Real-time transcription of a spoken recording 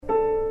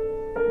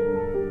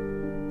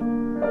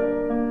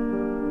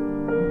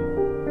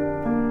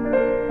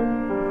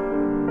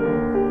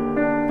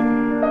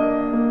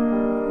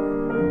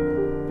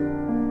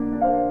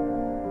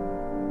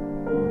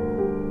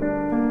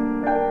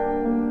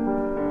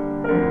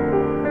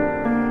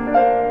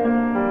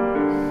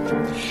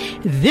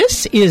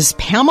This is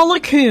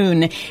Pamela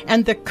Kuhn,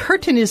 and the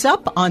curtain is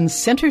up on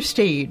Center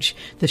Stage,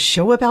 the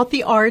show about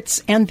the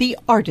arts and the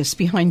artists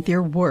behind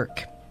their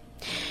work.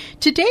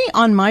 Today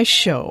on my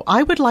show,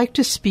 I would like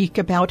to speak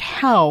about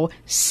how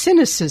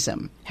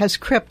cynicism has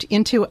crept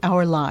into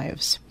our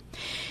lives.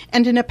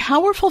 And in a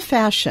powerful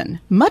fashion,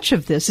 much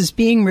of this is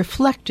being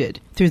reflected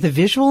through the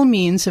visual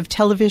means of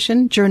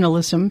television,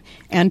 journalism,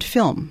 and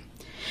film.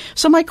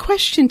 So my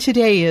question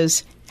today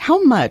is,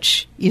 how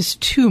much is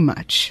too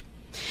much?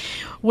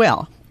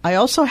 Well, I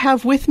also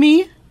have with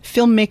me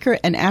filmmaker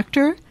and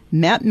actor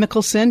Matt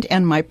Mickelson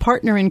and my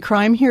partner in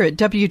crime here at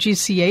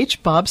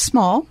WGCH, Bob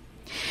Small.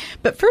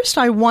 But first,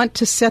 I want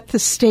to set the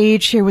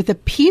stage here with a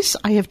piece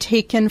I have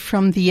taken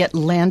from The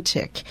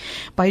Atlantic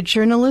by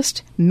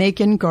journalist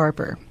Megan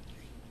Garber.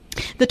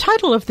 The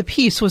title of the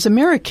piece was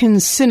American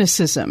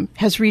Cynicism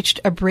Has Reached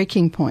a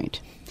Breaking Point.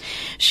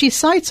 She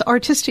cites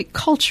artistic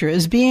culture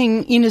as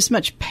being in as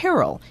much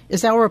peril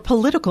as our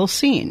political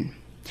scene.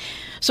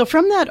 So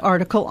from that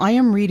article, I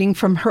am reading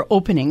from her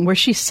opening, where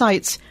she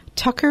cites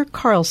Tucker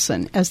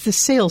Carlson as the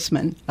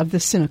salesman of the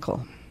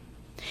cynical.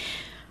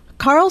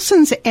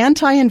 Carlson's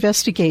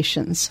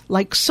anti-investigations,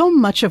 like so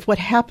much of what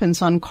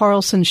happens on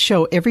Carlson's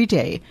show every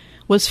day,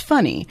 was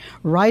funny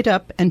right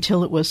up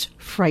until it was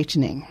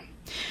frightening.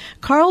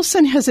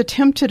 Carlson has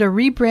attempted a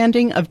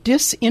rebranding of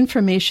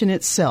disinformation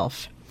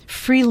itself.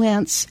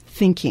 Freelance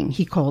thinking,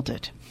 he called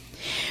it.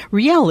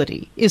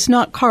 Reality is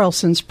not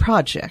Carlson's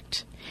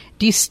project.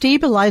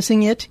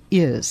 Destabilizing it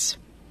is.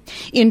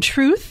 In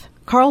truth,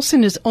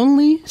 Carlson is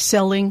only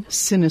selling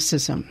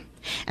cynicism,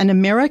 and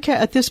America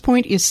at this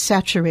point is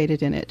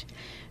saturated in it.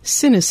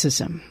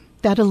 Cynicism,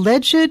 that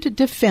alleged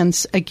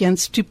defense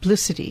against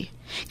duplicity,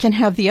 can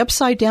have the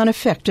upside-down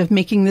effect of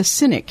making the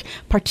cynic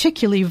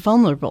particularly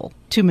vulnerable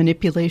to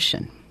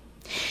manipulation.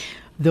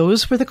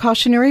 Those were the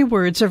cautionary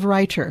words of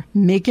writer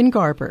Megan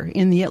Garber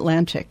in The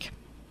Atlantic.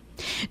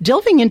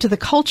 Delving into the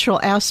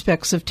cultural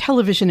aspects of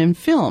television and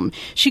film,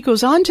 she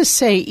goes on to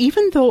say,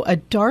 even though a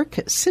dark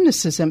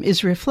cynicism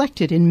is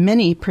reflected in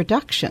many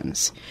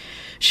productions,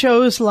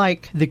 shows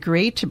like The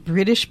Great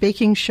British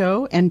Baking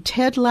Show and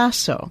Ted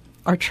Lasso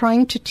are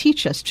trying to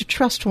teach us to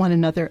trust one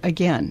another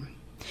again.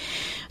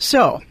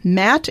 So,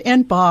 Matt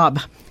and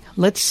Bob,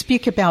 let's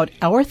speak about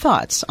our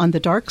thoughts on the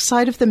dark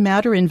side of the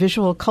matter in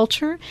visual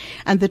culture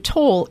and the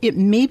toll it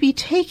may be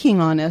taking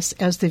on us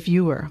as the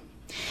viewer.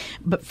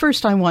 But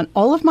first, I want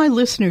all of my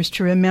listeners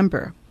to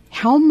remember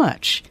how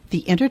much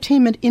the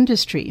entertainment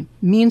industry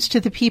means to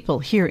the people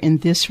here in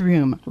this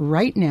room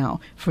right now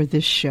for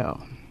this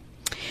show.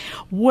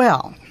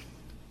 Well,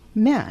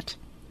 Matt,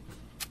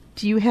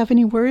 do you have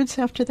any words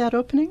after that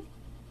opening?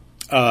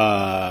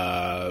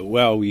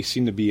 Well, we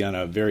seem to be on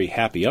a very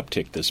happy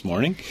uptick this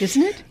morning.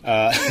 Isn't it?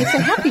 It's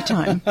a happy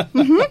time.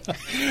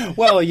 Mm-hmm.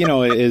 Well, you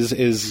know,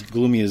 as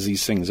gloomy as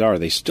these things are,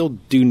 they still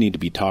do need to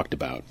be talked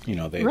about. You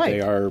know, they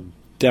are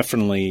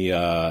definitely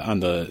on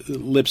the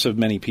lips of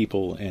many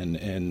people,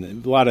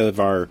 and a lot of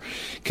our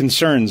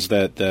concerns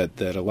that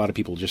a lot of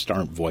people just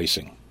aren't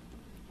voicing.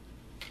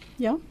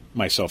 Yeah.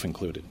 Myself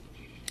included.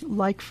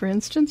 Like, for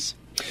instance?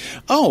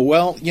 Oh,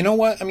 well, you know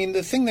what? I mean,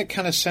 the thing that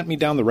kind of sent me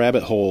down the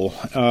rabbit hole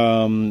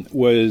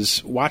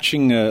was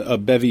watching a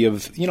bevy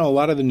of, you know, a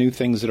lot of the new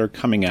things that are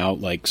coming out,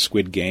 like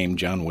Squid Game,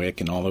 John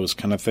Wick, and all those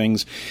kind of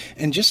things,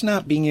 and just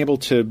not being able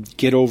to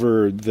get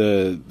over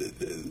the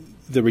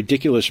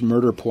ridiculous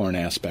murder porn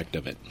aspect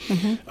of it.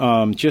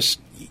 Mm-hmm. Just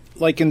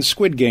like in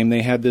Squid Game,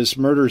 they had this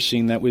murder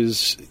scene that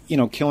was, you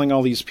know, killing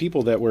all these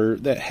people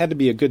that had to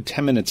be a good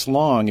 10 minutes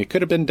long. It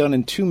could have been done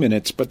in 2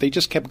 minutes, but they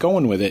just kept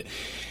going with it.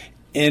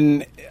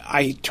 And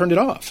I turned it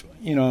off.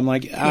 You know, I'm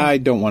like, yeah. I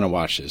don't want to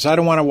watch this. I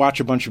don't want to watch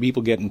a bunch of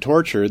people getting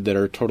tortured that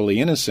are totally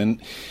innocent.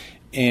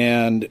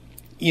 And,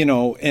 you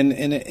know,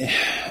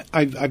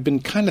 I've been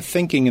kind of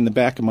thinking in the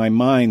back of my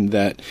mind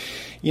that,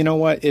 you know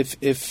what,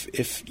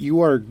 if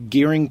you are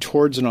gearing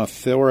towards an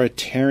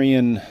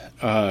authoritarian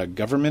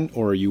government,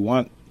 or you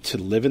want to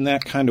live in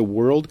that kind of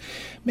world,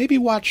 maybe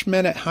watch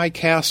Men at High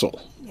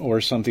Castle or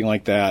something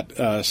like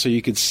that, so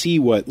you could see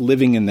what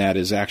living in that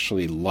is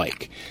actually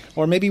like.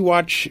 Or maybe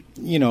watch,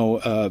 you know,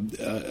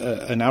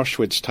 an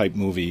Auschwitz-type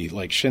movie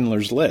like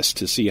Schindler's List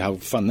to see how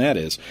fun that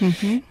is.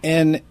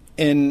 Mm-hmm.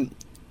 And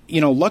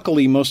you know,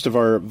 luckily most of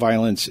our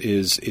violence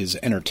is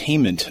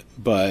entertainment,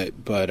 but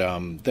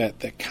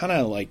that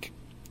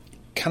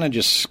kind of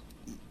just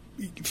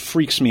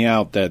freaks me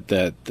out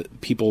that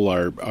people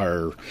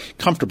are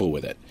comfortable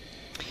with it.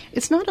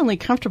 It's not only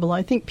comfortable,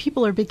 I think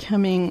people are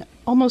becoming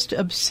almost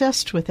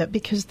obsessed with it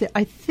because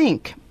I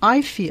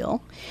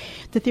feel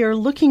that they are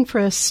looking for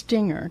a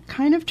stinger,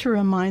 kind of to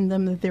remind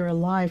them that they're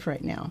alive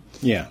right now.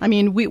 Yeah. I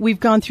mean, we've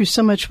gone through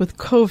so much with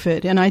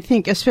COVID, and I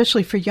think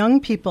especially for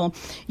young people,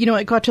 you know,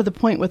 it got to the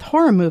point with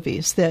horror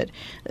movies that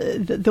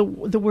the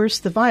worse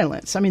the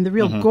violence, I mean, the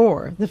real mm-hmm.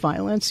 gore, the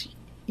violence,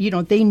 you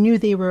know, they knew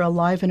they were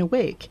alive and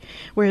awake,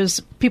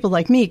 whereas people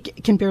like me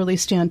can barely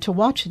stand to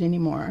watch it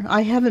anymore.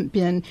 I haven't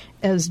been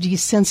as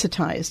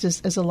desensitized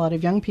as a lot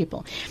of young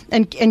people.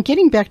 And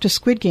getting back to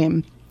Squid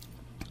Game,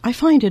 I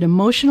find it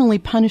emotionally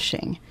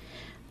punishing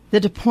to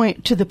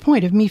the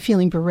point of me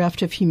feeling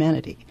bereft of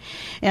humanity.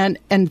 And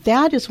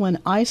that is when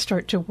I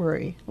start to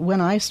worry,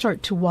 when I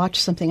start to watch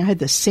something. I had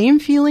the same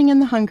feeling in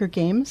the Hunger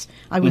Games.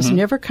 I was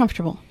never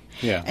comfortable.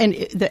 Yeah. And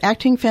the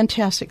acting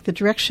fantastic, the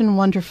direction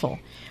wonderful.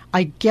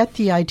 I get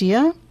the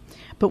idea,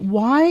 but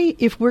why,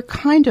 if we're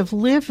kind of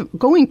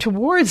going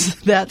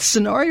towards that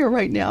scenario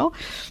right now,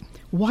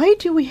 why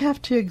do we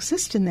have to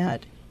exist in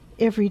that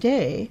every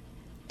day?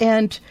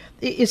 And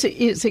is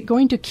it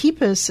going to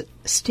keep us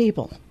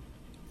stable?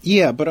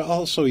 Yeah, but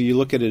also you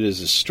look at it as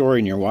a story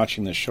and you're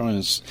watching the show and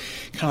it's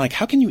kind of like,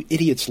 how can you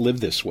idiots live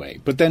this way?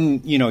 But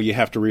then, you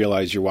have to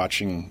realize you're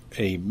watching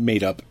a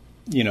made-up,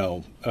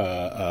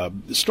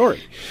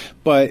 story.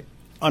 But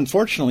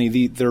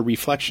unfortunately, they're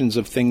reflections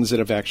of things that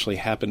have actually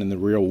happened in the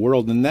real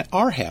world and that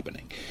are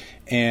happening.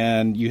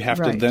 And you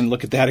have to then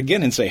look at that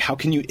again and say, how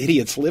can you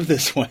idiots live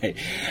this way?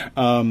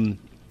 And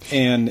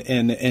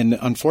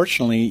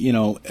unfortunately,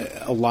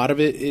 a lot of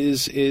it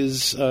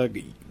is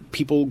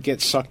people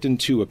get sucked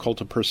into a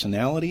cult of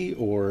personality,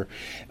 or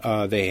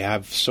they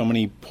have so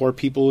many poor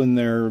people in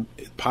their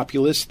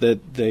populace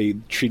that they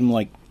treat them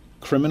like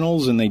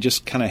criminals, and they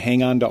just kind of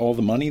hang on to all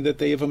the money that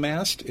they have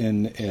amassed,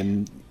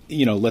 and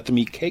let them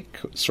eat cake,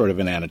 sort of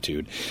an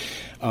attitude.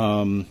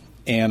 And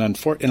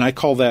I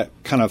call that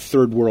kind of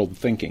third world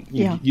thinking.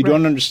 You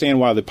don't understand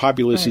why the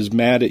populace is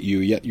mad at you,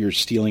 yet you're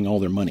stealing all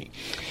their money.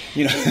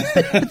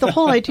 But the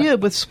whole idea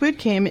with Squid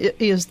Game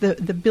is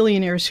the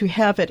billionaires who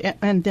have it,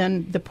 and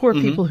then the poor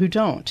people who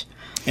don't.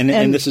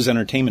 And this is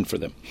entertainment for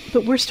them.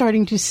 But we're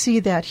starting to see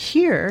that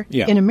here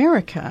in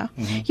America.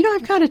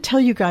 I've got to tell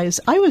you guys,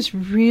 I was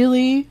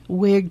really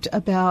wigged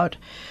about,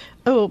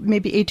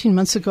 maybe 18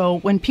 months ago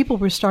when people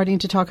were starting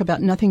to talk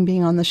about nothing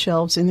being on the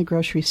shelves in the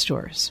grocery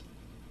stores.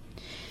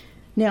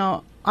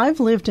 Now, I've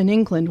lived in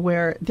England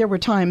where there were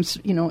times,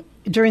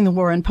 during the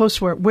war and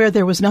post-war, where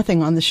there was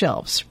nothing on the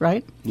shelves,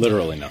 right?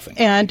 Literally nothing.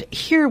 And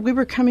here we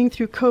were coming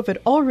through COVID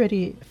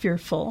already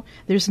fearful.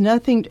 There's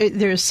nothing,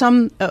 there's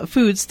some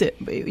foods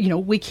that,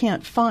 we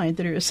can't find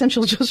that are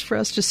essential just for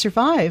us to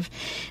survive.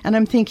 And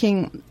I'm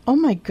thinking, oh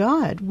my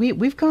God,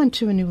 we've gone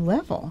to a new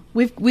level.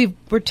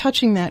 We're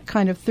touching that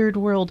kind of third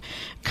world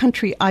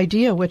country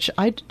idea, which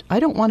I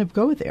don't want to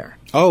go there.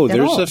 Oh,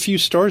 there's a few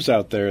stores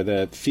out there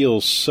that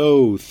feel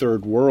so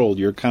third world.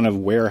 You're kind of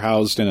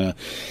warehoused in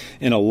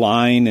a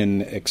line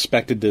and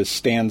expected to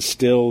stand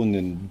still,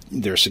 and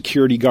there are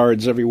security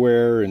guards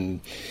everywhere,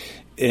 and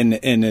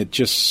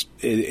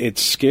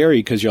it's scary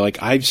because you're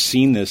like, I've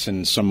seen this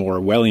in some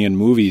Orwellian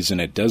movies, and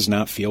it does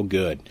not feel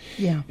good.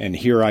 Yeah. And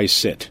here I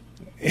sit.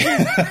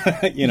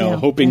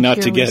 Hoping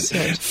not to get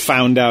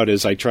found out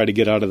as I try to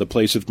get out of the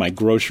place with my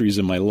groceries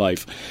and my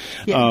life.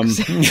 Yeah,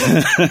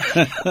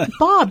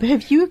 Bob,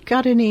 have you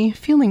got any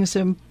feelings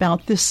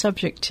about this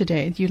subject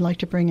today that you'd like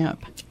to bring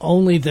up?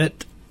 Only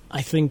that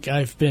I think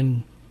I've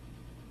been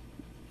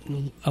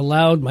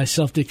allowed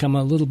myself to become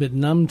a little bit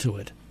numb to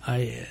it.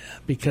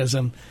 Because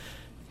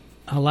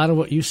a lot of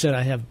what you said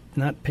I have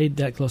not paid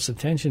that close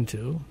attention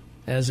to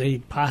as a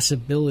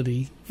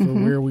possibility for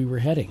where we were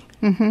heading.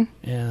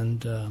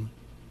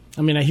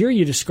 And I hear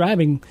you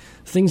describing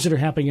things that are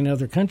happening in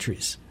other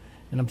countries,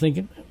 and I'm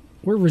thinking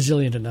we're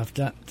resilient enough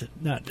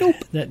not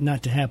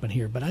to happen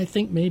here. But I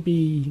think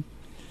maybe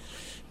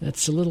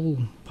that's a little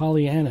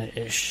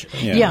Pollyanna-ish.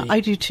 Yeah,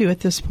 I do too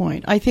at this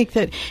point. I think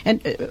that,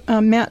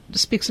 and Matt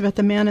speaks about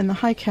The Man in the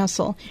High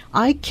Castle.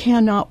 I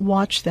cannot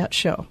watch that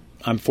show.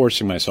 I'm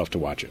forcing myself to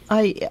watch it.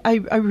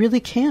 I really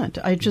can't.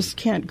 I just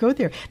can't go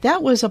there.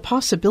 That was a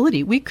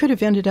possibility. We could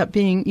have ended up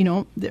being,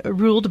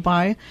 ruled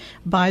by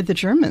the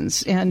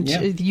Germans, and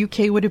the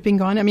UK would have been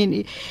gone.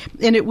 And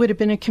it would have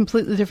been a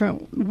completely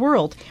different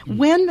world.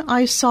 When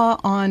I saw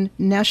on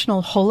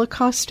National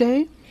Holocaust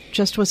Day,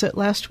 was it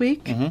last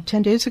week,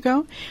 10 days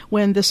ago,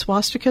 when the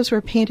swastikas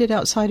were painted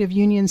outside of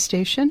Union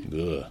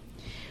Station,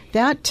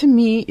 that to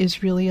me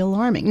is really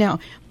alarming. Now,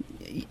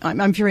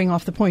 I'm veering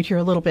off the point here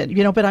a little bit,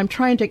 but I'm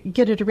trying to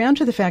get it around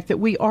to the fact that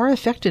we are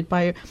affected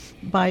by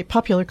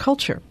popular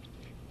culture.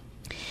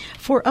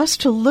 For us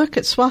to look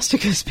at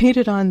swastikas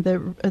painted on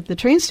the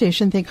train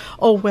station and think,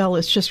 oh, well,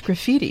 it's just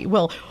graffiti.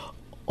 Well,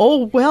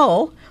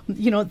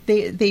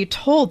 they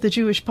told the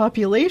Jewish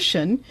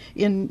population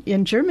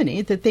in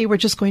Germany that they were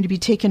just going to be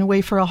taken away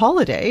for a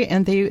holiday,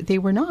 and they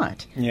were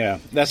not. Yeah,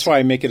 that's why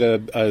I make it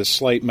a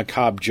slight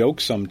macabre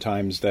joke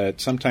sometimes, that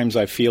sometimes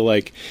I feel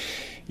like,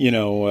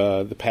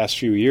 the past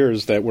few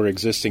years that we're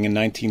existing in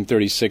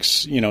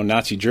 1936,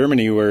 Nazi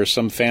Germany, where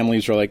some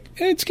families were like,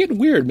 it's getting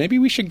weird. Maybe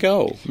we should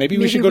go. Maybe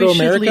we should go to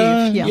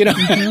America.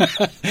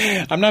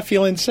 Yeah. I'm not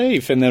feeling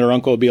safe. And then her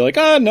uncle would be like,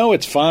 no,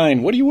 it's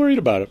fine. What are you worried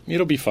about?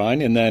 It'll be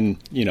fine. And then,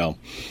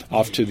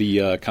 off to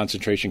the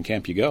concentration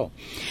camp you go.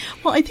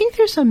 Well, I think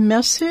there's a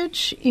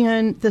message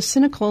in the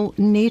cynical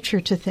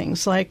nature to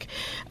things. Like,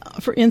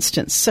 for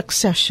instance,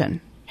 Succession.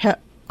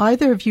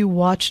 either of you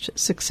watched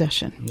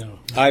Succession? No.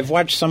 I've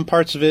watched some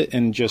parts of it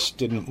and just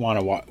didn't want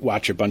to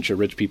watch a bunch of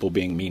rich people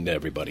being mean to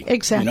everybody.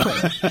 Exactly.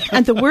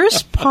 And the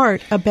worst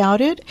part about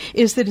it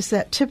is that it's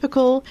that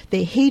typical,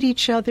 they hate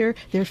each other,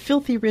 they're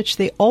filthy rich,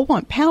 they all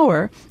want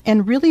power,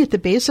 and really at the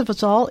base of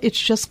it all, it's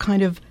just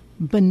kind of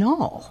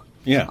banal.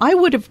 Yeah. I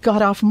would have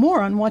got off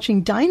more on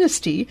watching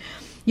Dynasty,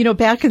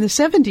 back in the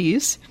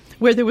 70s,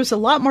 where there was a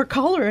lot more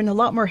color and a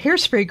lot more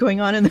hairspray going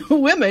on in the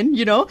women,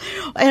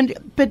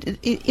 but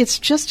it's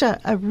just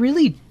a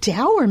really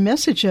dour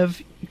message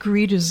of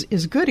greed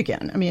is good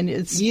again. I mean,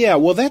 it's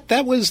well that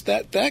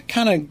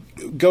kind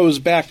of goes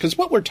back, because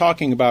what we're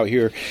talking about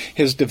here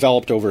has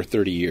developed over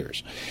 30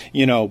 years.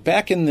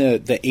 Back in the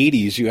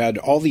 80s, you had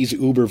all these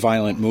uber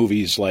violent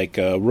movies like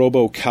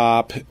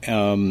RoboCop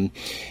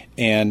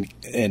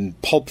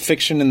and Pulp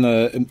Fiction in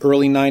the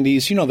early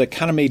 90s, that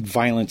kind of made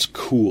violence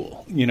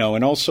cool,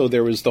 and also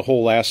there was the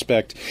whole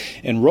aspect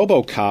in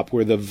RoboCop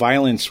where the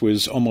violence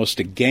was almost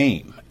a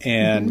game.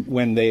 And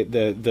when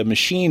the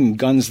machine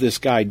guns this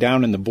guy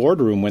down in the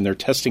boardroom when they're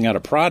testing out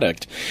a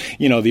product,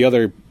 the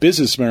other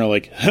businessmen are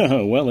like,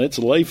 well, it's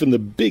life in the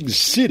big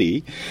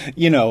city,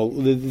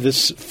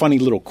 this funny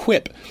little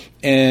quip.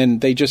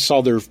 And they just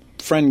saw their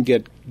friend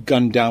get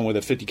gunned down with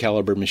a 50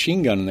 caliber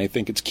machine gun and they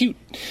think it's cute,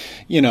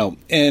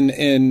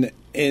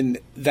 and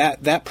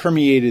that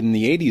permeated in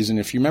the 80s. And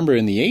if you remember,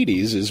 in the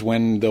 80s is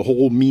when the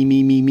whole me,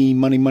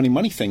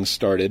 money thing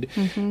started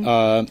in the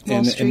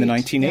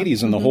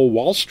 1980s, and the whole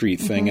Wall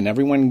Street thing, and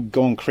everyone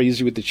going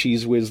crazy with the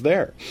cheese whiz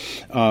there,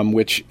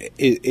 which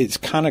it's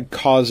kind of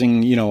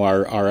causing,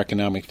 our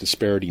economic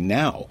disparity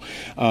now.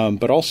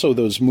 But also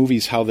those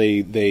movies, how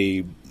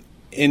they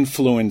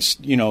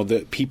influenced,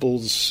 the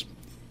people's,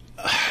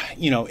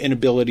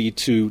 inability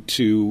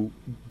to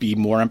be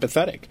more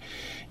empathetic.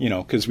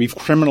 Because we've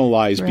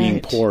criminalized being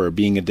poor or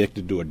being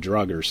addicted to a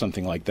drug or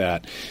something like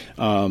that,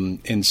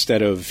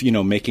 instead of,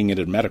 making it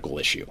a medical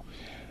issue.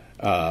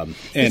 And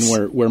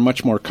we're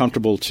much more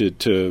comfortable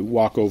to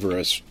walk over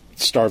a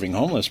starving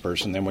homeless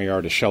person than we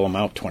are to shell them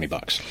out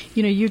 $20.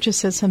 You just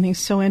said something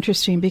so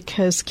interesting,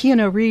 because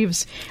Keanu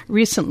Reeves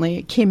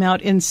recently came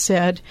out and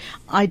said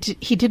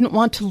he didn't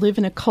want to live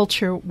in a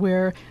culture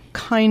where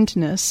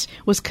kindness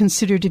was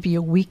considered to be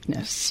a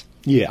weakness.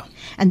 Yeah.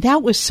 And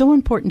that was so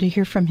important to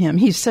hear from him.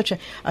 He's such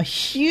a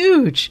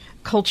huge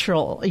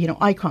cultural,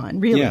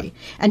 icon, really. Yeah.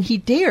 And he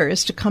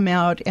dares to come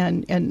out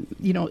and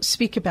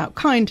speak about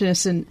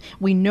kindness, and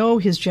we know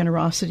his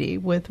generosity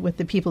with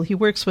the people he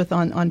works with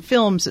on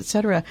films,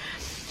 etc.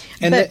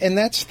 And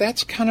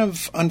that's kind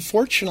of,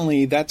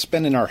 unfortunately, that's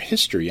been in our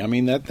history. I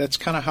mean, that's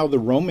kind of how the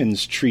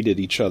Romans treated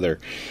each other.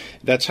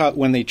 That's how,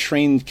 when they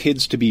trained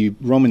kids to be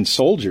Roman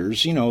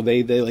soldiers,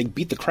 they like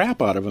beat the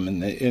crap out of them,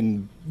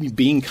 and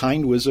being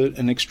kind was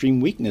an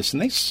extreme weakness,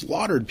 and they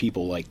slaughtered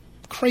people like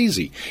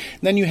crazy.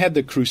 And then you had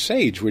the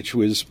Crusades, which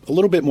was a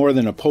little bit more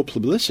than a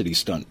publicity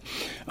stunt,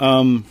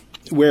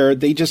 where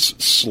they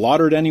just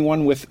slaughtered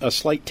anyone with a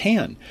slight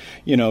tan,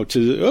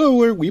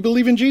 we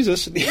believe in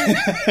Jesus,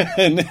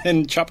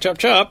 and chop, chop,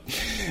 chop.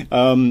 They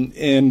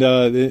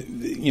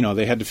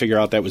had to figure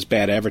out that was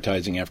bad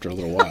advertising after a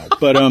little while.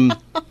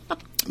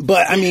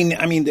 But I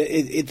mean,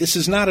 this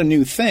is not a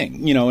new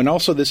thing, and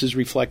also this is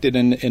reflected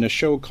in a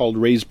show called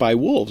Raised by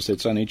Wolves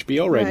that's on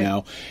HBO right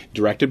now,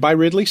 directed by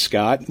Ridley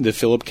Scott, the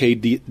Philip K.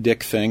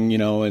 Dick thing,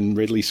 and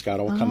Ridley Scott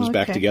all comes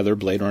back together,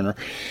 Blade Runner,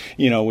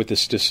 with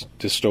this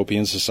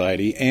dystopian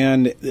society,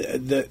 and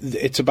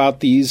it's about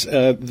these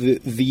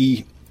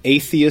the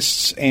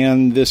atheists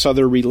and this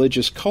other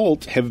religious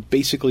cult have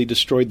basically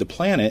destroyed the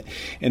planet,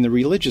 and the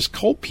religious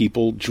cult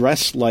people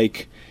dress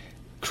like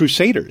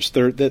Crusaders.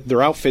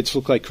 Their outfits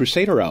look like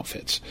Crusader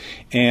outfits.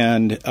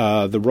 And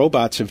the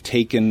robots have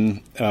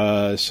taken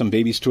some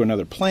babies to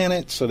another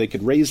planet so they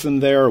could raise them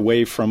there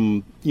away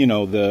from,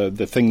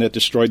 the thing that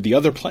destroyed the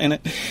other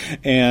planet.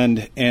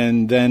 And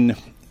then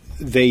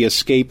they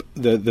escape,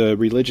 the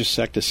religious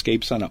sect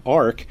escapes on an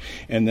ark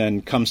and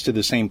then comes to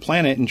the same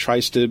planet and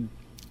tries to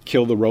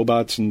kill the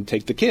robots and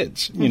take the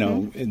kids,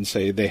 and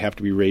say they have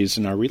to be raised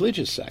in our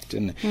religious sect,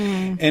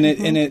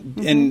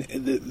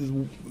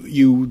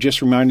 you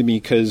just reminded me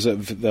because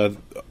of the,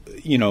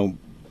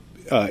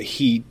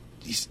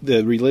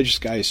 the religious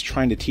guy is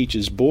trying to teach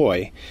his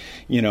boy,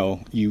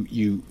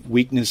 you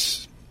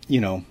weakness,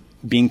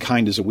 being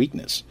kind is a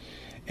weakness,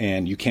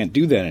 and you can't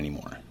do that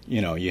anymore.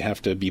 You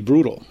have to be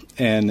brutal,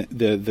 and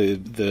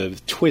the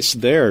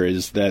twist there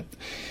is that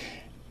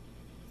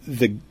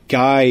the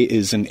guy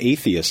is an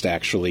atheist,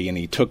 actually, and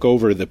he took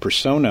over the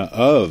persona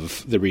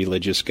of the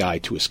religious guy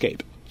to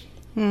escape.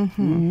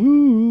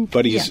 Mm-hmm.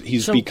 But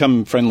he's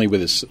become friendly with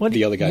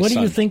the other guy's son. What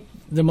do you think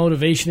the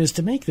motivation is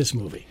to make this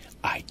movie?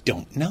 I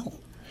don't know.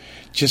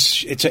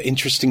 Just, it's an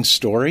interesting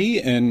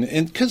story, and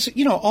because,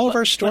 all of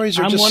our stories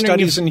are just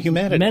studies in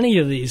humanity. Many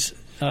of these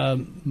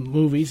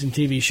movies and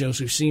TV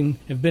shows we've seen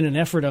have been an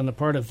effort on the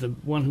part of the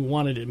one who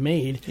wanted it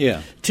made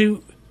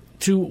to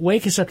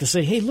wake us up to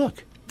say, hey,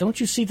 look, don't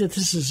you see that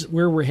this is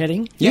where we're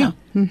heading? Yeah.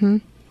 Mm-hmm.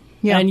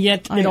 Yeah. And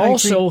yet it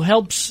also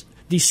helps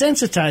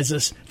desensitize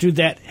us to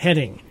that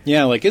heading.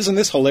 Yeah, like, isn't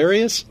this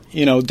hilarious?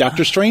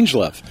 Dr.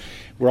 Strangelove.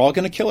 We're all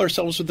going to kill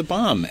ourselves with the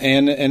bomb.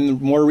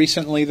 And more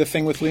recently, the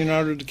thing with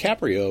Leonardo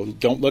DiCaprio,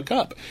 Don't Look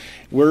Up.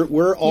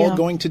 We're all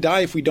going to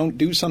die if we don't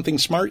do something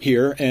smart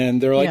here. And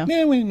they're like,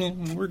 nah,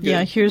 we're good.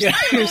 Yeah, here's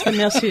the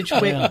message,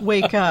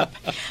 wake up.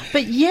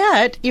 But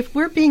yet, if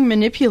we're being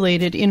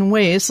manipulated in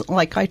ways,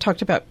 like I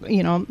talked about,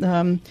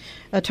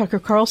 Tucker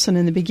Carlson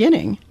in the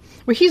beginning,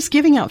 where he's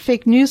giving out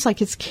fake news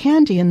like it's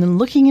candy and then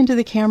looking into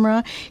the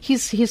camera.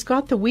 He's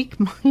got the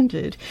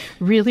weak-minded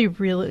really,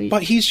 really.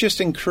 But he's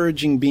just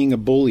encouraging being a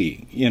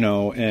bully,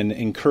 and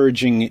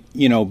encouraging,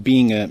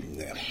 being a.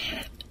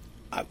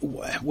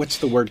 What's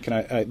the word can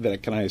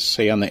I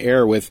say on the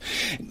air with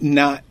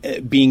not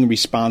being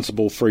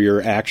responsible for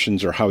your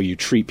actions or how you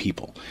treat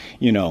people,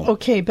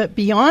 Okay, but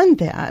beyond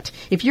that,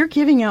 if you're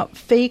giving out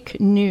fake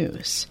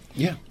news.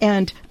 Yeah.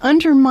 And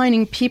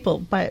undermining people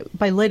by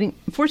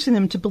forcing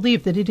them to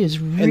believe that it is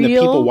real and the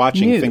people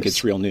watching news. Think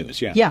it's real news.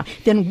 Yeah. Yeah.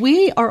 Then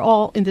we are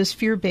all in this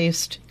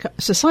fear-based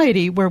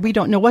society where we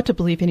don't know what to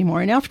believe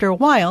anymore. And after a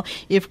while,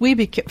 if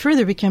we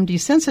further become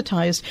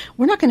desensitized,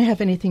 we're not going to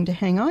have anything to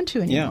hang on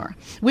to anymore.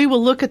 Yeah. We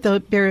will look at the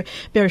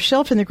bare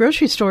shelf in the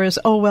grocery store as,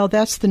 oh, well,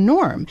 that's the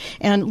norm.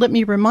 And let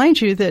me remind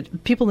you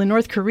that people in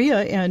North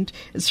Korea and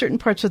certain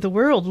parts of the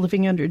world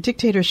living under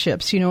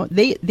dictatorships,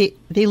 they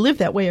live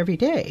that way every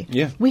day.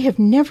 Yeah. We have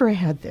never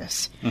had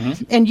this.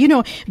 Mm-hmm.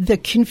 And, the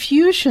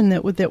confusion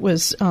that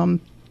was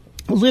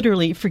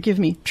literally, forgive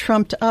me,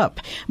 trumped up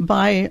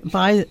by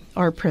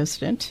our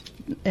president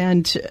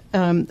and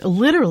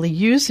literally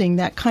using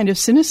that kind of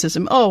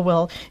cynicism. Oh,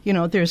 well,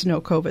 there's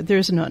no COVID.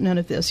 There's none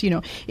of this.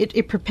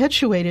 It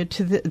perpetuated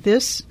to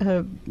this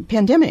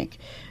pandemic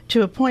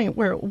to a point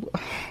where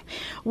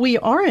we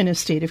are in a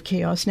state of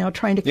chaos now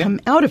trying to come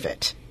out of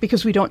it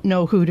because we don't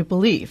know who to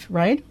believe,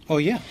 right? Oh,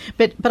 yeah.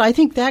 But I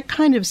think that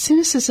kind of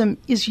cynicism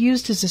is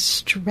used as a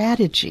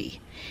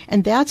strategy.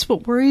 And that's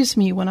what worries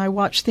me when I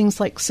watch things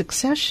like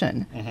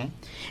Succession,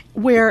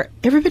 where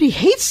everybody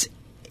hates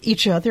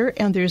each other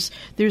and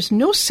there's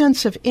no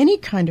sense of any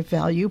kind of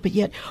value, but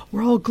yet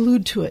we're all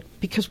glued to it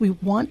because we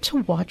want to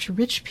watch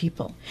rich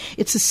people.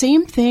 It's the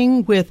same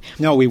thing with...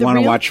 No, we want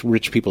to watch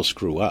rich people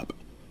screw up.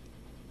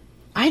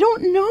 I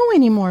don't know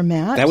anymore,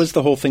 Matt. That was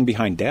the whole thing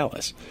behind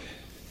Dallas.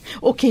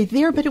 Okay,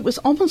 but it was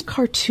almost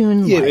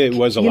cartoon-like. Yeah, it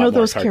was a lot more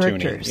those cartoony,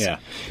 characters. yeah.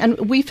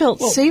 And we felt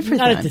safer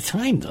not then. at the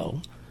time,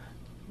 though.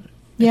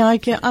 Yeah,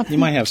 you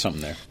might have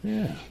something there.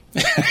 Yeah.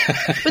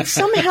 But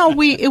somehow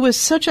it was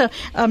such a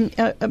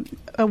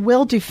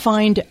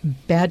well-defined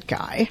bad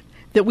guy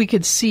that we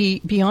could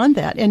see beyond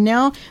that. And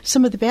now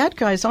some of the bad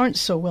guys aren't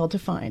so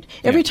well-defined.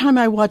 Every time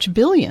I watch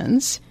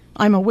Billions,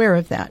 I'm aware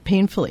of that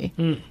painfully.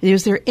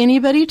 Is there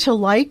anybody to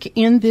like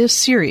in this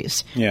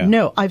series? Yeah.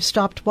 No, I've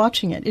stopped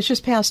watching it. It's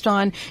just passed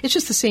on. It's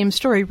just the same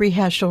story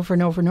rehashed over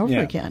and over and over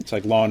again. It's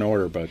like Law and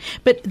Order,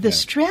 but the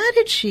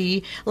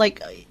strategy,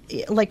 like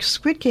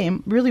Squid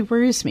Game, really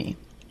worries me.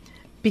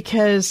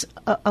 Because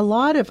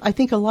I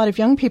think a lot of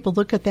young people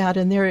look at that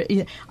and they're,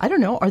 I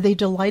don't know, are they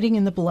delighting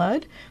in the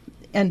blood?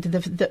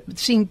 And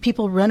seeing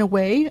people run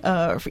away,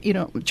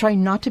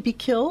 trying not to be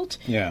killed.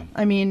 Yeah.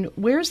 I mean,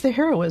 where's the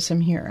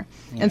heroism here?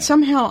 Yeah. And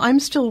somehow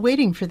I'm still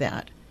waiting for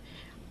that.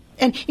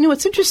 And,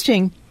 what's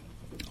interesting,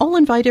 I'll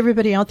invite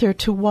everybody out there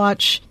to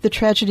watch The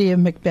Tragedy of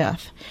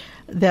Macbeth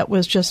that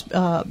was just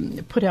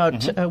put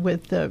out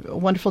with the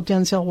wonderful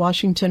Denzel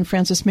Washington,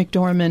 Frances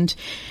McDormand,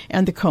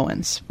 and the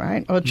Coens,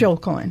 right? Or Joel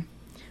Coen.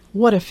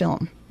 What a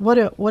film. What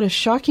a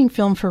shocking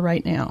film for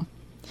right now.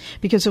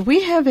 Because if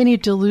we have any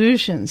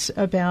delusions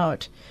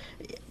about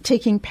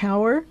taking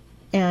power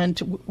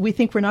and we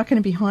think we're not going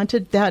to be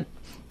haunted,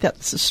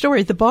 that's the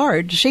story. The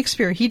Bard,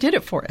 Shakespeare, he did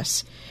it for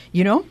us.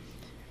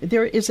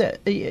 There is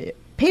a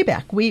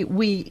payback.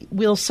 We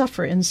will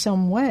suffer in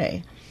some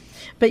way.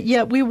 But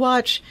yet we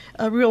watch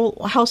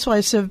Real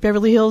Housewives of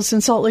Beverly Hills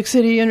and Salt Lake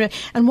City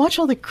and watch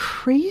all the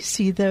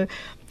crazy, the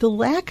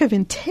lack of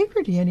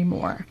integrity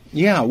anymore.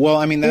 Yeah, well,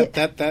 I mean,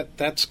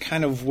 that's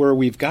kind of where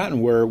we've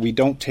gotten, where we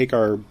don't take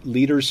our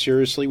leaders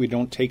seriously, we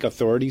don't take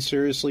authority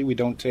seriously, we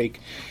don't take,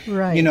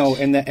 right.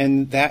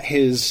 And that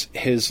his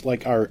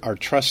like our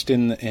trust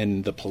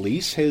in the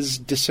police has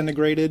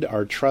disintegrated,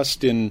 our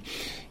trust in,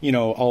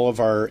 all of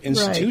our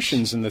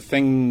institutions and the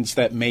things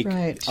that make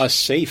us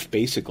safe,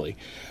 basically.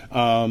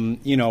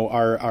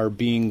 Are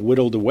being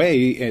whittled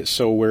away,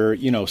 so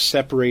we're,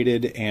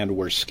 separated and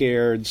we're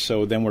scared,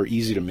 so then we're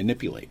easy to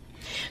manipulate.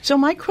 So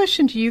my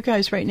question to you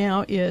guys right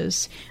now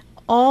is,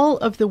 all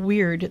of the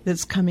weird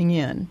that's coming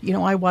in,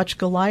 I watch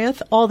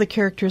Goliath, all the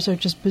characters are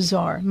just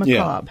bizarre,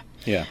 macabre.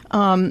 Yeah.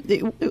 I'm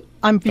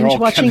binge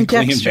watching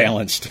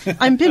Dexter.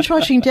 I'm binge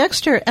watching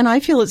Dexter, and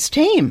I feel it's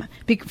tame.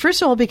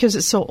 First of all, because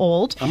it's so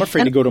old. I'm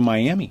afraid to go to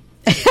Miami.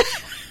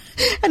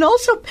 And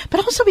also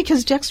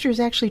because Dexter is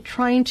actually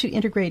trying to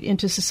integrate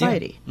into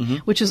society,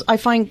 which is, I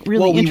find,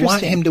 really interesting. Well,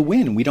 we want him to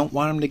win. We don't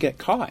want him to get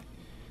caught.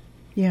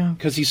 Yeah.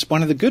 Because he's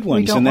one of the good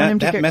ones, don't and want him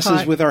to that get messes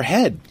caught. with our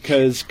head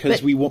because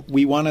we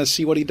want to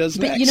see what he does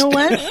But next. you know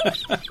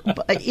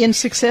what? In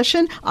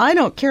Succession, I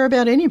don't care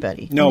about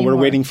anybody. No, anymore.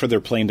 we're waiting for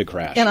their plane to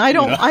crash. And I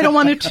don't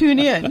want to tune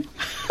in.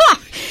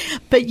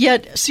 But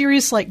yet,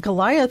 series like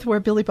Goliath, where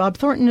Billy Bob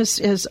Thornton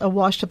is a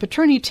washed-up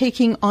attorney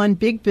taking on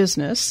big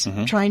business,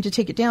 trying to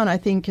take it down, I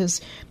think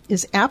is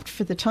apt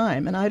for the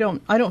time. And I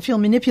don't feel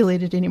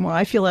manipulated anymore.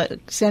 I feel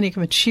like Sandy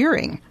Kama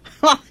cheering.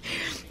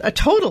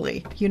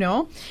 Totally,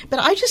 But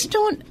I just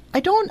don't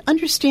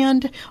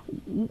understand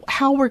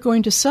how we're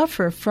going to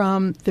suffer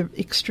from the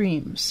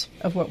extremes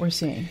of what we're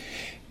seeing.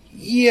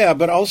 Yeah,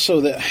 but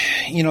also the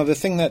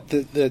thing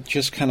that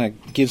just kind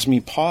of gives me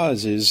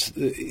pause is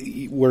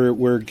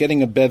we're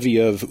getting a bevy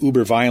of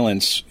uber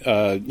violence,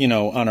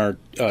 on our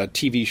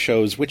TV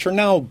shows, which are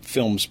now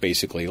films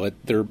basically. Like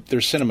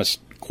they're cinema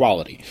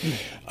quality.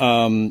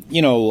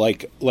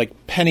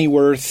 Like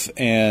Pennyworth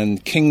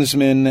and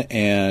Kingsman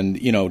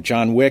and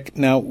John Wick.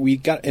 Now we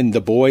got in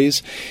The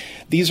Boys.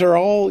 These are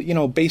all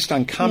based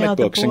on comic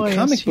books, Boys, and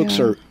comic books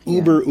are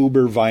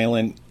uber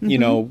violent.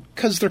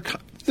 Because they're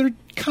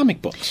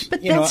comic books.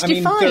 But that's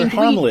defined. They're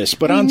harmless,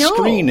 but we on know.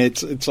 screen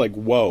it's like,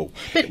 whoa.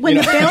 But when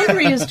the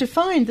boundary is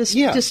defined, this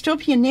Yeah.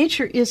 dystopian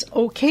nature is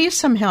okay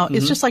somehow.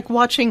 It's just like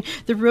watching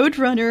the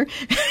Roadrunner,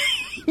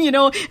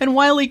 and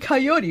Wile E.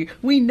 Coyote.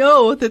 We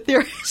know that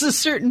there is a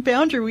certain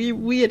boundary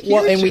we adhere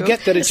Well, and to. we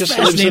get that it just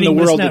lives in Fascinating, the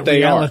but it's world not that they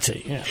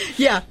reality. are. Yeah.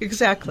 Yeah,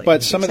 exactly.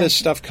 But some of this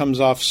stuff comes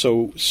off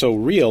so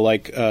real.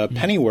 Like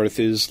Pennyworth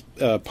is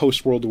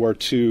post World War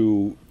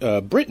II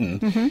Britain,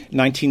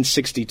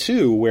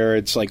 1962, where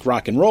it's like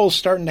rock and roll's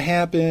starting to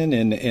happen,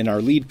 and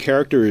our lead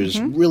character is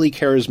really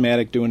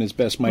charismatic, doing his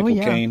best Michael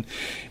Caine,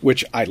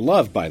 which I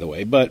love, by the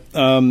way. But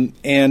and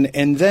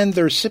then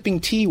they're sipping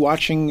tea,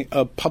 watching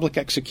a public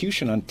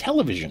execution on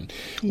television,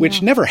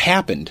 which never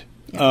happened.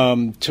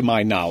 To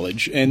my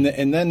knowledge, and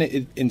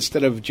then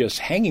instead of just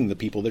hanging the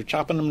people, they're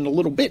chopping them into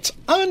little bits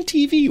on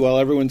TV while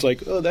everyone's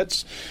like, "Oh,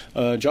 that's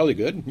jolly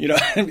good,"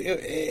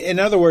 In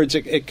other words,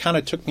 it kind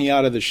of took me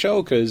out of the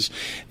show because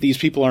these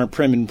people aren't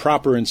prim and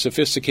proper and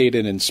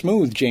sophisticated and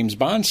smooth, James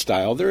Bond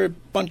style. They're a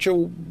bunch of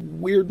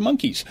weird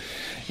monkeys,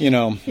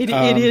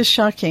 It is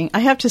shocking. I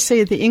have to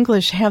say the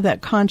English have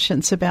that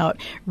conscience about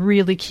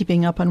really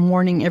keeping up on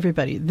warning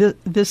everybody.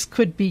 This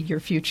could be your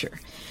future.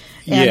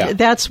 And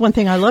that's one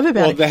thing I love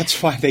about it. Well,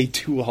 that's why they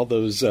do all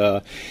those.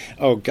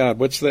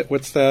 What's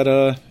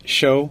that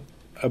show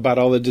about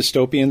all the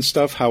dystopian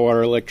stuff? How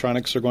our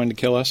electronics are going to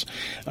kill us?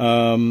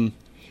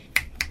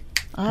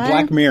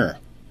 Black Mirror.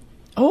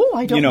 Oh,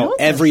 I don't know. This.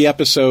 Every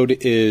episode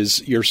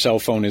is your cell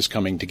phone is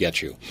coming to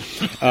get you,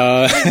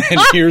 and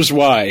here's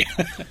why.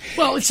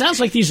 Well, it sounds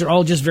like these are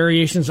all just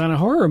variations on a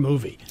horror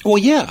movie. Well,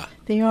 yeah,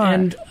 they are.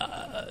 And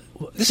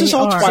this is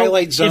all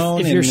Twilight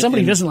Zone. If you're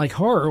somebody who doesn't like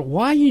horror,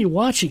 why are you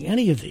watching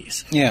any of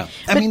these? Yeah.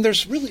 I mean,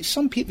 there's really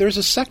some people, there's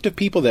a sect of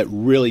people that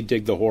really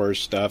dig the horror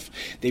stuff.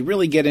 They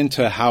really get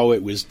into how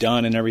it was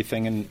done and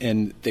everything,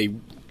 and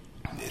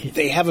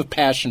they have a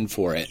passion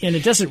for it. And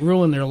it doesn't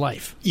ruin their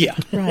life. Yeah.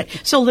 Right.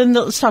 So,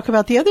 Linda, let's talk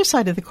about the other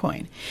side of the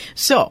coin.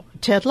 So,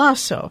 Ted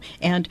Lasso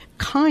and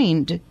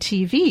Kind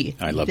TV.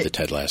 I love the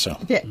Ted Lasso.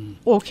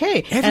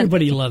 Okay.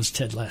 Everybody loves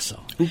Ted Lasso.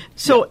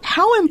 So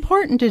how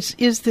important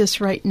is this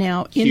right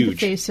now in the Huge.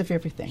 face of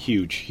everything?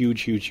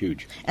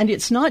 Huge. And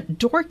it's not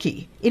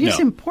dorky. It is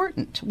No.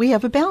 important. We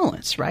have a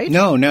balance, right?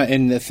 No,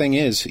 and the thing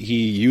is,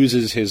 he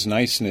uses his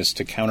niceness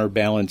to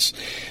counterbalance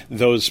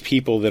those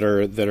people that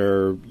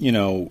are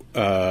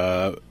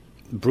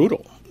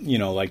brutal.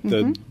 Like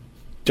the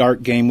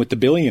dark game with the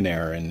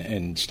billionaire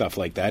and stuff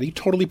like that. He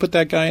totally put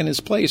that guy in his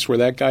place, where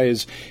that guy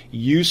is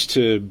used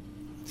to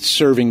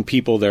serving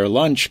people their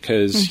lunch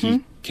because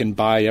he can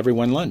buy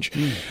everyone lunch,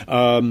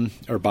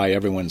 or buy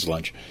everyone's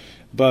lunch,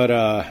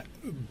 but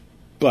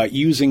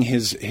using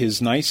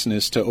his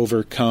niceness to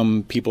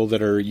overcome people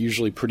that are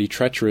usually pretty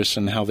treacherous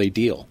in how they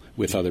deal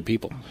with other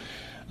people,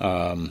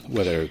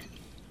 whether.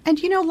 And,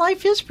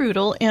 life is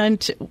brutal,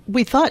 and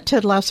we thought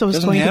Ted Lasso was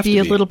Doesn't going to have be to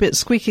a be. little bit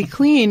squeaky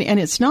clean, and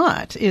it's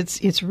not.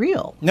 It's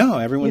real. No,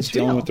 everyone's It's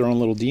dealing real. with their own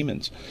little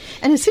demons.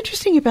 And it's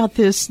interesting about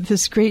this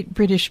great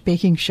British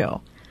baking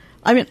show.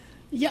 I mean,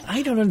 Yeah,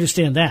 I don't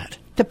understand that.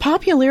 the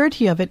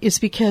popularity of it is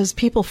because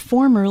people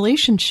form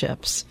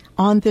relationships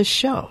on this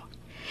show.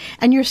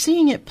 And you're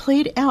seeing it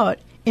played out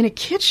in a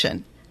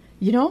kitchen.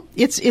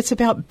 It's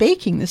about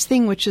baking, this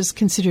thing which is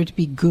considered to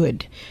be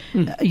good.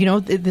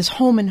 This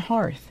home and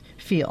hearth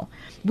feel.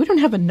 We don't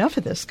have enough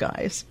of this,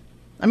 guys.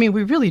 I mean,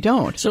 we really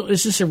don't. So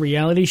is this a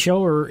reality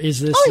show, or is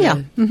this Oh, yeah.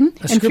 a And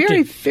scripted?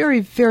 very, very,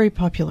 very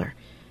popular.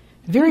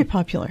 Very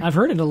popular. I've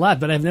heard it a lot,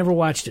 but I've never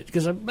watched it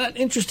because I'm not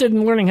interested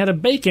in learning how to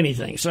bake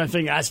anything. So I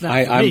think that's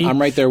not for me.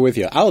 I'm right there with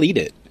you. I'll eat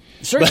it.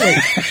 Certainly.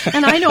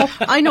 And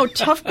I know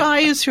tough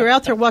guys who are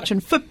out there watching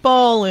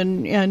football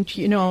and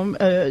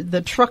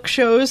the truck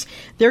shows.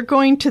 They're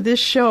going to this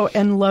show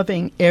and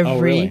loving every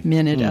really?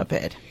 minute of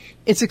it.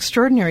 It's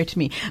extraordinary to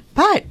me.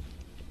 But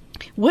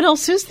what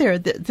else is there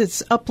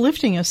that's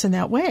uplifting us in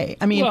that way?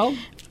 I mean, Well,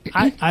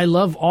 I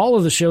love all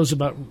of the shows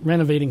about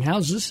renovating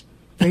houses.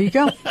 There you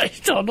go. I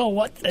don't know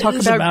what that Talk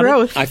is about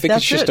growth. I think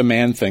That's it's just it. a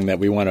man thing that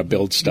we want to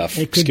build stuff,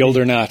 It could skilled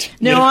be. or not.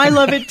 No, I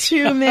love it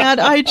too, Matt.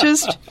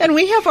 And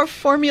we have our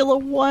Formula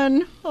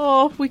One.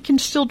 Oh, we can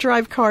still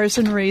drive cars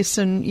and race,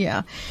 and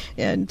yeah,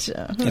 and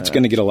It's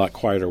going to get a lot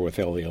quieter with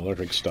all the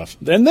electric stuff.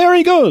 And there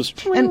he goes.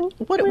 and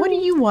what are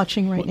you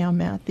watching right now,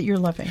 Matt, that you're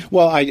loving?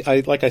 Well,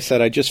 I like I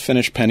said, I just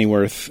finished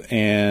Pennyworth,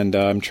 and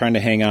I'm trying to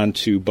hang on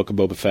to Book of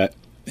Boba Fett,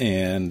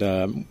 and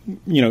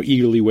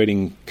eagerly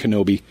waiting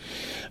Kenobi.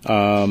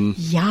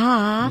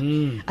 Yeah, I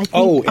think.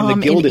 Oh,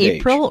 and the Gilded in Age.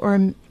 April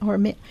or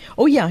May.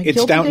 Oh yeah, It's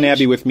Gilded Downton Age.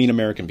 Abbey with Mean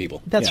American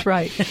People. That's Yeah.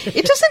 right.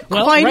 It doesn't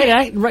Well,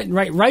 quite.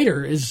 right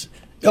writer is.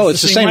 Oh,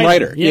 it's the same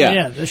writer.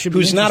 Yeah. That should be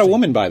Who's not a interesting.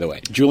 woman, by the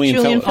way. Julian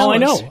Julian Fellows. Oh, I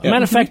know. Fellows.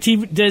 Matter of fact, he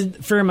did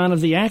a fair amount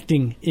of the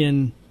acting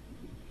in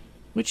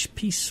which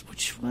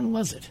one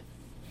was it?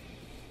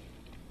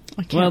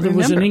 I can't Well, there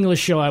was an remember.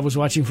 English show I was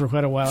watching for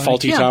quite a while.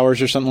 Faulty Yeah.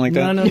 Towers or something like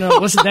that. No, it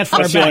wasn't that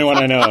far That's the back. only one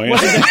I know.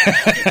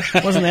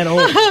 Yeah. Wasn't that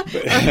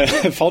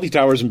old? Faulty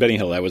Towers and Benny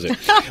Hill. That was it.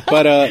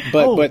 But I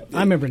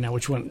remember now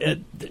which one.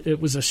 It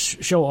was a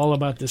show all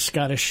about the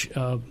Scottish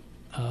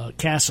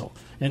castle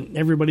and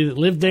everybody that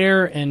lived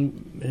there and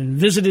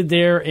visited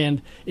there,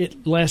 and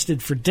it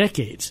lasted for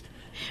decades.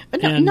 No,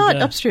 and, not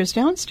upstairs,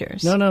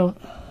 downstairs. No,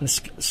 the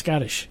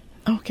Scottish.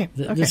 Okay.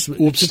 Okay.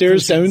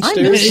 upstairs,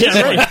 downstairs.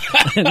 Yeah,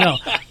 right. No,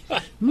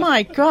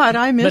 My God,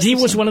 I missed. but he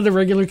was some- one of the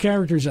regular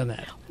characters on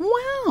that.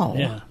 Wow.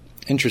 Yeah.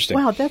 Interesting.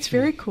 Wow, that's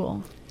very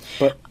cool.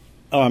 But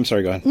I'm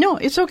sorry. Go ahead. No,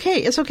 it's okay.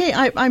 It's okay.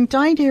 I'm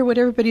dying to hear what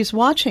everybody's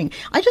watching.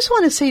 I just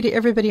want to say to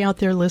everybody out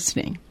there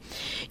listening,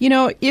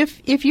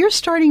 if you're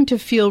starting to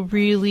feel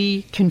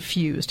really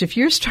confused, if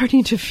you're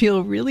starting to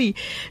feel really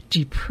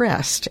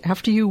depressed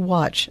after you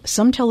watch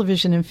some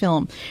television and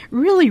film,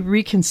 really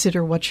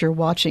reconsider what you're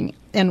watching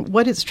and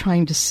what it's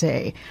trying to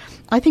say.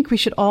 I think we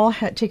should all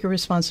take a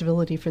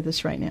responsibility for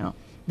this right now.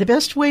 The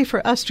best way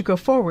for us to go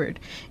forward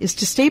is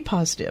to stay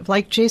positive,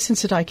 like Jason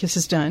Sudeikis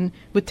has done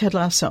with Ted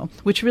Lasso,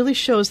 which really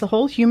shows the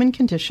whole human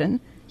condition,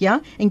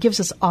 and gives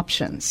us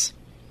options.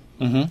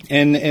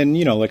 And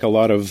like a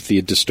lot of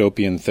the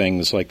dystopian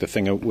things, like the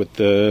thing with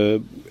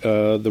the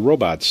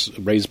robots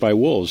raised by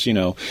wolves.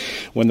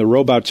 When the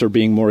robots are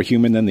being more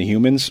human than the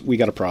humans, we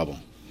got a problem.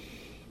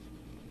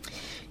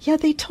 Yeah,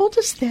 they told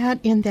us that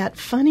in that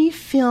funny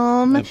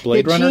film That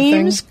Blade that Runner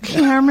James thing?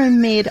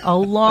 Cameron made a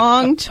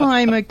long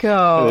time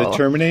ago. The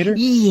Terminator?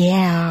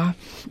 Yeah.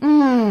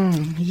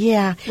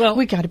 Yeah. Well-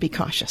 we got to be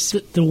cautious.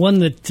 The one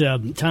that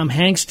Tom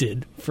Hanks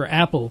did for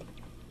Apple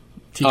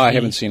TV. Oh, I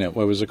haven't seen it.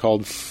 What was it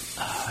called?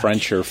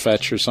 French or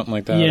Fetch or something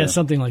like that? Yeah, or?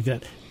 something like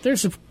that.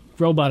 There's a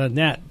robot on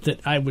that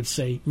I would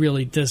say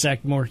really does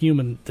act more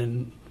human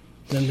than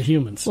the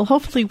humans. Well,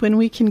 hopefully when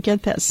we can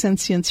get that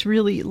sentience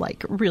really,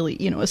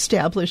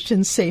 established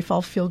and safe,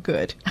 I'll feel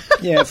good.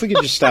 Yeah, if we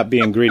could just stop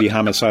being greedy,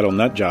 homicidal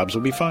nut jobs,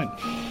 we'll be fine.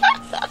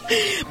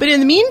 But in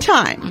the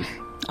meantime,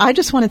 I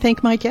just want to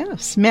thank my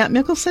guests. Matt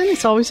Mickelson,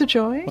 it's always a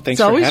joy. Well, thanks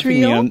it's for always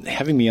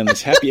having me on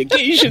this happy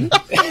occasion.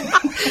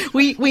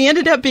 We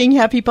ended up being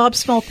happy. Bob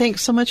Small,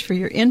 thanks so much for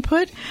your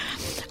input.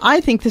 I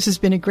think this has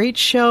been a great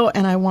show,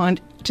 and I want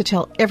to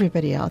tell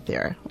everybody out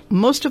there,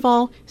 most of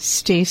all,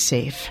 stay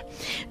safe.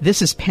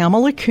 This is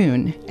Pamela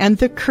Kuhn, and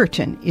the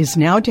curtain is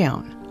now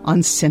down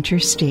on Center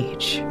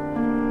Stage.